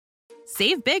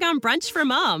Save big on brunch for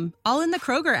mom, all in the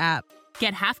Kroger app.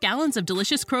 Get half gallons of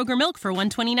delicious Kroger milk for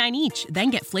 $1.29 each.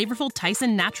 Then get flavorful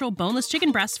Tyson natural boneless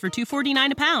chicken breasts for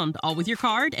 $2.49 a pound, all with your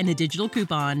card and a digital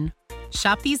coupon.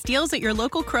 Shop these deals at your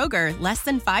local Kroger, less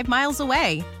than 5 miles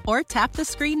away. Or tap the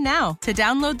screen now to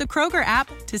download the Kroger app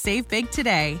to save big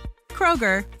today.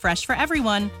 Kroger, fresh for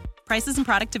everyone. Prices and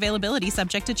product availability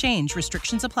subject to change.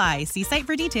 Restrictions apply. See site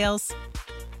for details.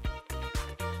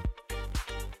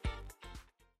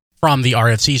 From the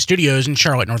RFC studios in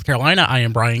Charlotte, North Carolina, I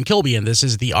am Brian Kilby, and this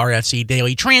is the RFC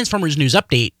Daily Transformers News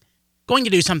Update. Going to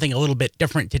do something a little bit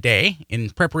different today in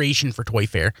preparation for Toy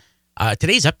Fair.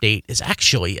 Today's update is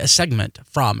actually a segment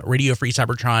from Radio Free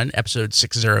Cybertron, episode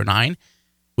 609,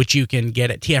 which you can get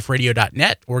at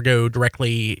tfradio.net or go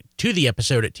directly to the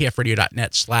episode at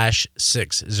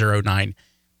tfradio.net/609.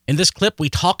 In this clip,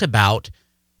 we talk about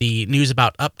the news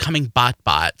about upcoming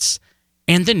BotBots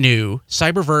and the new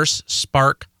Cyberverse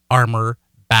Spark Armor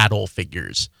battle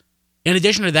figures. In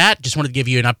addition to that, just wanted to give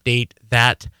you an update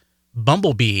that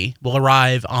Bumblebee will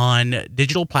arrive on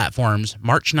digital platforms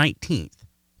March 19th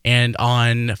and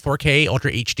on 4K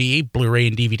Ultra HD, Blu-ray,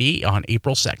 and DVD on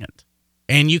April 2nd.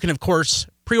 And you can, of course,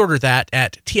 pre-order that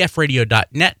at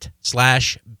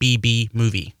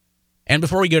tfradio.net/bbmovie. And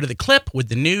before we go to the clip with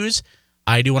the news,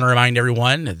 I do want to remind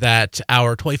everyone that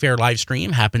our Toy Fair live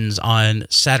stream happens on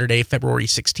Saturday, February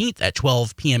 16th at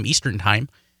 12 p.m. Eastern Time.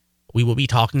 We will be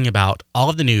talking about all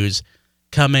of the news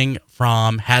coming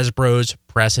from Hasbro's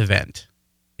press event.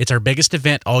 It's our biggest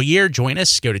event all year. Join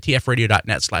us. Go to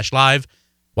tfradio.net/live.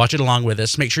 Watch it along with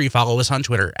us. Make sure you follow us on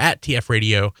Twitter at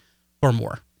tfradio for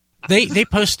more. They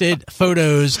posted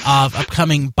photos of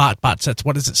upcoming BotBot sets.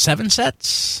 What is it, 7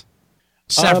 sets?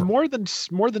 More than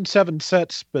 7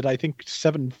 sets, but I think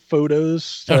 7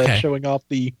 photos showing off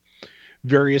the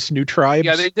various new tribes.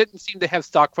 Yeah, they didn't seem to have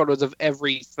stock photos of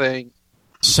everything.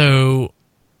 So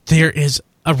there is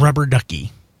a rubber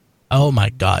ducky. Oh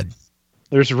my God!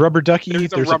 There's a rubber ducky.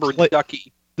 There's a rubber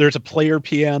ducky. There's a player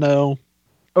piano.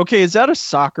 Okay, is that a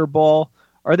soccer ball?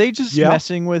 Are they just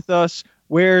messing with us?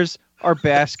 Where's our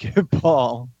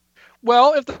basketball?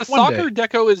 Well, if the soccer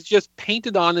deco is just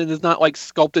painted on and is not like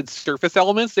sculpted surface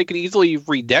elements, they could easily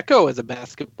redeco as a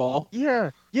basketball. Yeah,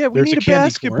 we need a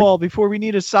basketball before we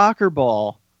need a soccer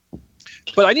ball.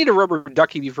 But I need a rubber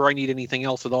ducky before I need anything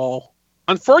else at all.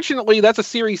 Unfortunately, that's a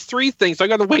Series 3 thing, so I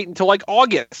got to wait until like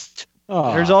August.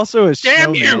 Oh. There's also a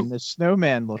snowman. The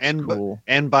snowman looks cool.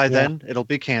 And by then, it'll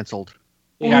be canceled.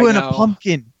 Ooh, and a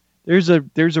pumpkin. There's a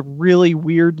really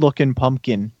weird looking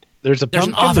pumpkin. There's an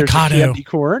avocado. There's a candy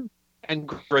corn. And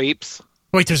grapes.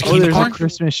 Wait, there's a candy there's corn? A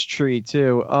Christmas tree,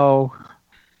 too. Oh,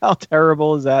 how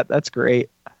terrible is that? That's great.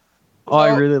 Oh,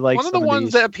 I really like one of the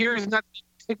ones that appears not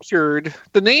pictured.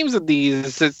 The names of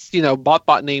these, it's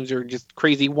BotBot names are just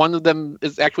crazy. One of them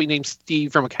is actually named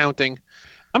Steve from accounting.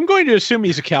 I'm going to assume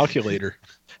he's a calculator.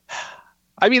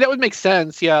 I mean, that would make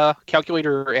sense. Yeah,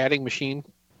 calculator adding machine.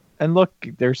 And look,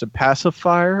 there's a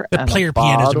pacifier. The player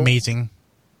piano is amazing.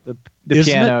 The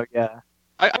piano, yeah.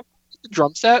 I the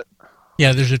drum set.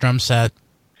 Yeah, there's a drum set.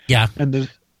 Yeah, and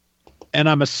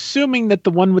I'm assuming that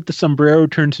the one with the sombrero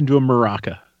turns into a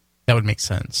maraca. That would make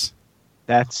sense.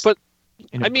 But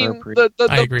I mean,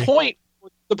 the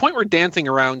point we're dancing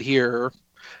around here,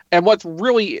 and what's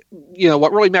really,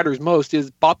 what really matters most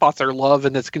is BotBots are love,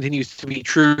 and this continues to be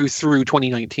true through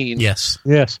 2019. Yes.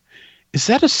 Is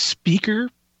that a speaker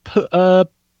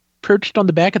perched on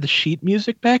the back of the sheet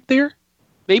music back there?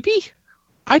 Maybe.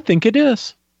 I think it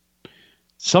is.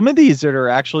 Some of these that are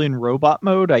actually in robot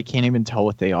mode, I can't even tell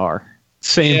what they are.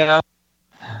 Same. Yeah.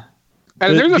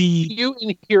 And there's a few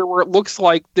in here where it looks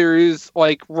like there is,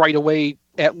 like, right away,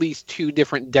 at least 2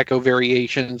 different deco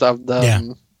variations of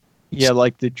them. Yeah,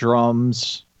 like the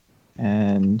drums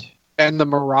and the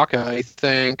maraca, I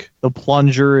think. The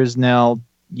plunger is now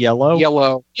yellow.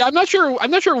 Yeah, I'm not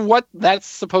sure what that's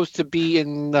supposed to be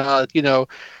in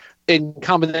in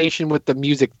combination with the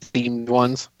music themed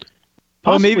ones.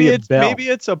 Maybe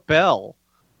it's a bell.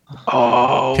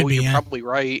 Oh, you're probably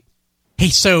right. Hey,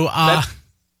 so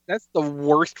that's the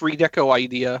worst redeco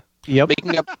idea. Yep.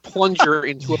 Making a plunger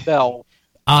into a bell.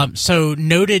 So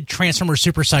noted Transformer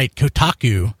super site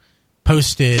Kotaku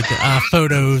posted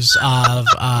photos of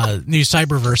new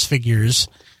Cyberverse figures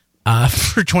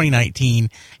for 2019.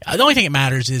 The only thing that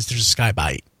matters is there's a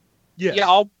Skybite.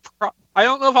 Yeah, I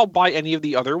don't know if I'll buy any of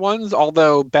the other ones,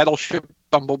 although Battleship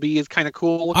Bumblebee is kind of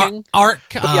cool looking.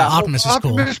 Optimus is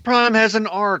cool. Optimus Prime has an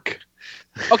arc.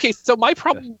 Okay, so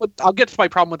I'll get to my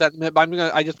problem with that in a minute, but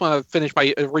I just want to finish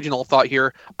my original thought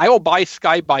here. I will buy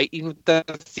Skybite even if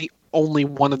that's the only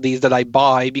one of these that I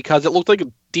buy because it looked like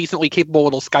a decently capable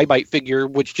little Skybite figure,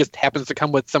 which just happens to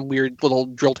come with some weird little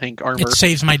drill tank armor. It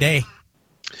saves my day.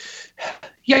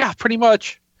 Yeah, pretty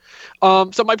much.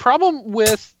 So my problem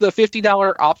with the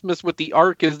 $50 Optimus with the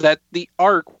Ark is that the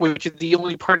Ark, which is the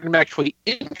only part I'm actually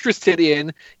interested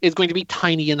in, is going to be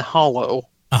tiny and hollow.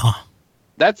 Uh-huh.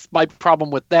 That's my problem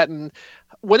with that. And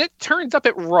when it turns up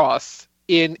at Ross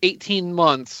in 18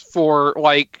 months for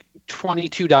like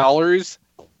 $22,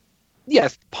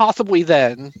 yes, possibly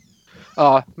then.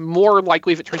 More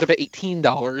likely if it turns up at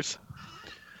 $18.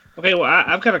 Okay, well,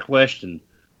 I've got a question.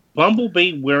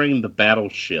 Bumblebee wearing the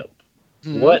battleship.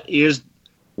 What is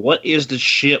the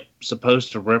ship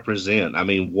supposed to represent? I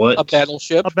mean, what? A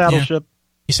battleship. A battleship.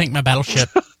 Yeah. You sink my battleship.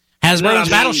 Hasbro's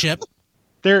battleship.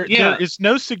 There is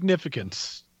no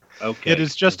significance. Okay. It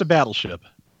is just a battleship.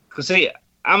 Because see,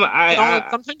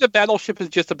 sometimes a battleship is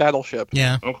just a battleship.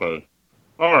 Yeah. Okay.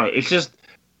 All right. It's just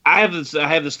I have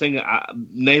this thing.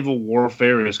 Naval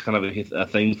warfare is kind of a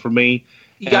thing for me.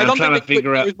 Yeah, I don't think they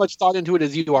put as much thought into it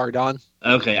as you are, Don.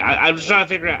 Okay, I'm just trying to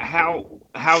figure out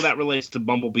how that relates to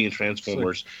Bumblebee and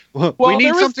Transformers. Well, we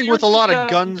need something with a lot of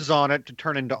guns on it to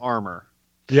turn into armor.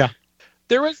 Yeah.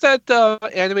 There was that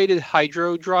animated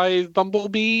Hydro Drive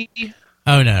Bumblebee.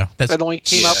 Oh no, that only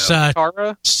came out with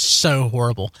Kara. So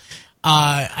horrible.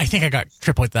 I think I got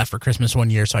triple like that for Christmas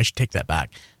one year, so I should take that back.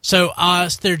 So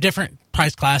there are different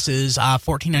price classes.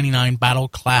 $14.99 Battle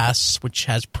Class, which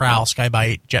has Prowl,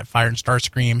 Skybite, Jetfire, and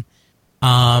Starscream.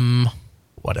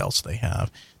 What else they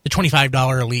have? The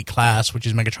 $25 Elite Class, which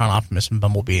is Megatron, Optimus, and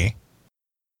Bumblebee.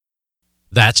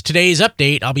 That's today's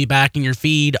update. I'll be back in your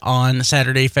feed on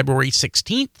Saturday, February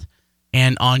 16th,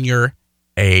 and on your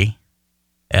ALEXA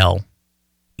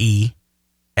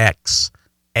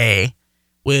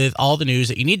with all the news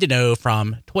that you need to know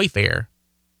from Toy Fair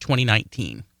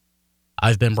 2019.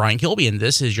 I've been Brian Kilby, and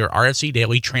this is your RFC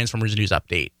Daily Transformers News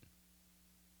Update.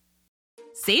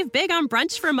 Save big on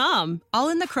brunch for mom, all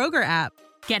in the Kroger app.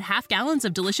 Get half gallons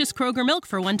of delicious Kroger milk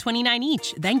for $1.29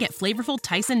 each. Then get flavorful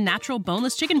Tyson natural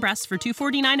boneless chicken breasts for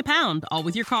 $2.49 a pound, all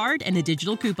with your card and a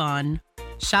digital coupon.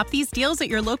 Shop these deals at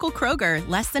your local Kroger,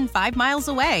 less than 5 miles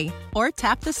away. Or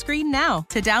tap the screen now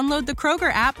to download the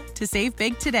Kroger app to save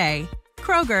big today.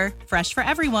 Kroger, fresh for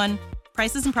everyone.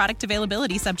 Prices and product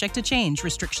availability subject to change.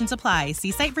 Restrictions apply.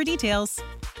 See site for details.